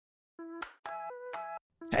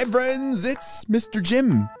Hey friends, it's Mr.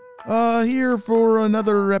 Jim, here for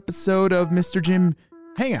another episode of Mr. Jim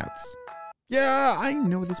Hangouts. Yeah, I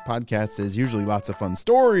know this podcast is usually lots of fun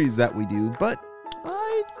stories that we do, but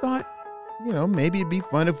I thought, maybe it'd be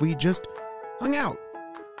fun if we just hung out.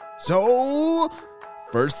 So,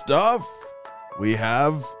 first off, we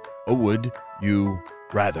have a Would You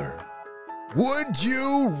Rather. Would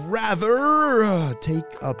you rather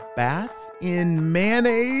take a bath in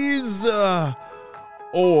mayonnaise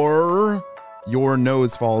or your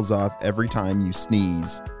nose falls off every time you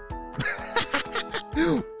sneeze?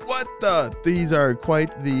 What the? These are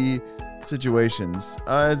quite the situations.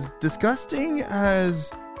 As disgusting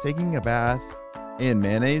as taking a bath in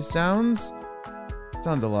mayonnaise sounds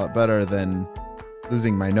a lot better than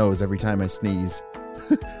losing my nose every time I sneeze.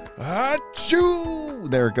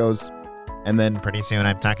 Achoo! There it goes. And then Pretty soon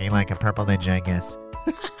I'm talking like a purple ninja, I guess.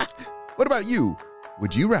 what about you?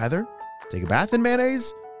 Would you rather take a bath in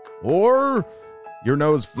mayonnaise or your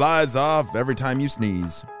nose flies off every time you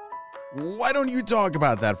sneeze? Why don't you talk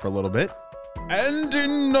about that for a little bit? And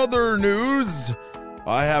in other news,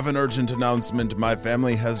 I have an urgent announcement. My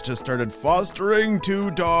family has just started fostering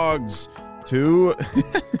two dogs. Two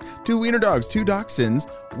wiener dogs, two dachshunds.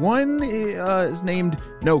 One is named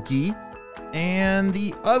Noki, and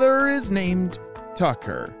the other is named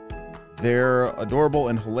Tucker. They're adorable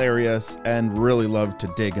and hilarious and really love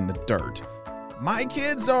to dig in the dirt. My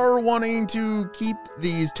kids are wanting to keep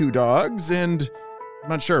these two dogs, and I'm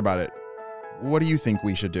not sure about it. What do you think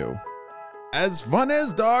we should do? As fun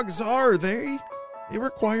as dogs are, they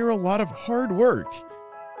require a lot of hard work.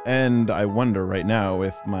 And I wonder right now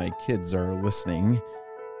if my kids are listening,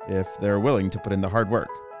 if they're willing to put in the hard work.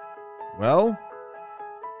 Well,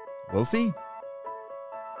 we'll see.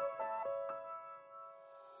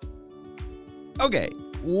 Okay,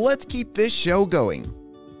 let's keep this show going.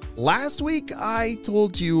 Last week, I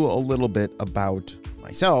told you a little bit about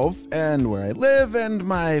myself and where I live and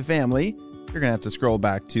my family. You're going to have to scroll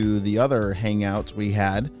back to the other hangouts we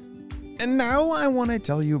had. And now I want to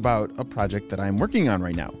tell you about a project that I'm working on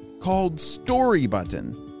right now called Story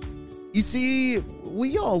Button. You see,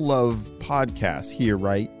 we all love podcasts here,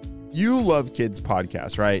 right? You love kids'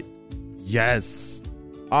 podcasts, right? Yes,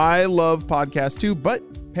 I love podcasts too, but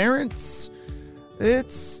parents,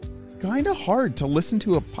 it's kind of hard to listen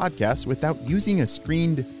to a podcast without using a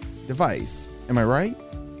screened device. Am I right?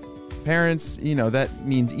 Parents, that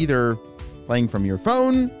means either playing from your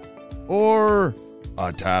phone or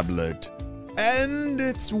a tablet. And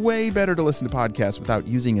it's way better to listen to podcasts without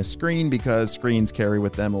using a screen because screens carry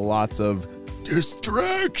with them lots of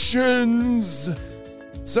distractions.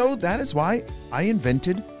 So that is why I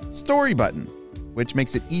invented Story Button, which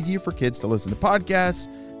makes it easier for kids to listen to podcasts.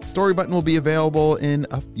 Story Button will be available in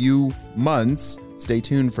a few months. Stay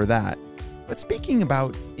tuned for that. But speaking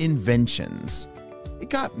about inventions, it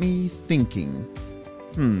got me thinking,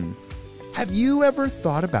 have you ever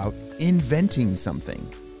thought about inventing something?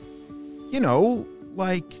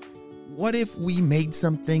 Like, what if we made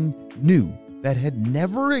something new that had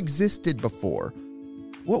never existed before?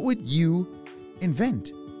 What would you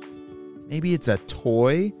invent? Maybe it's a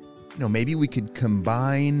toy. Maybe we could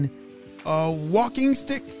combine a walking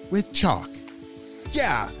stick with chalk.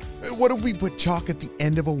 Yeah, what if we put chalk at the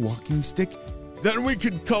end of a walking stick? Then we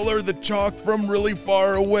could color the chalk from really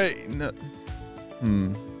far away.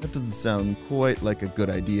 That doesn't sound quite like a good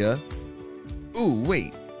idea. Ooh,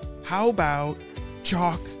 wait. How about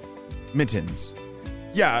chalk mittens?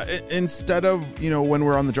 Yeah, instead of, when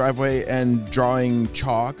we're on the driveway and drawing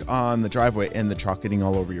chalk on the driveway and the chalk getting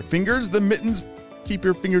all over your fingers, the mittens keep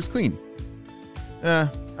your fingers clean. I'm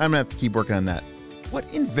gonna have to keep working on that. What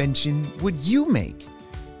invention would you make?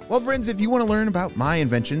 Well, friends, if you want to learn about my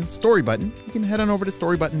invention, Story Button, you can head on over to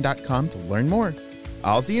storybutton.com to learn more.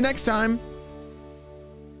 I'll see you next time.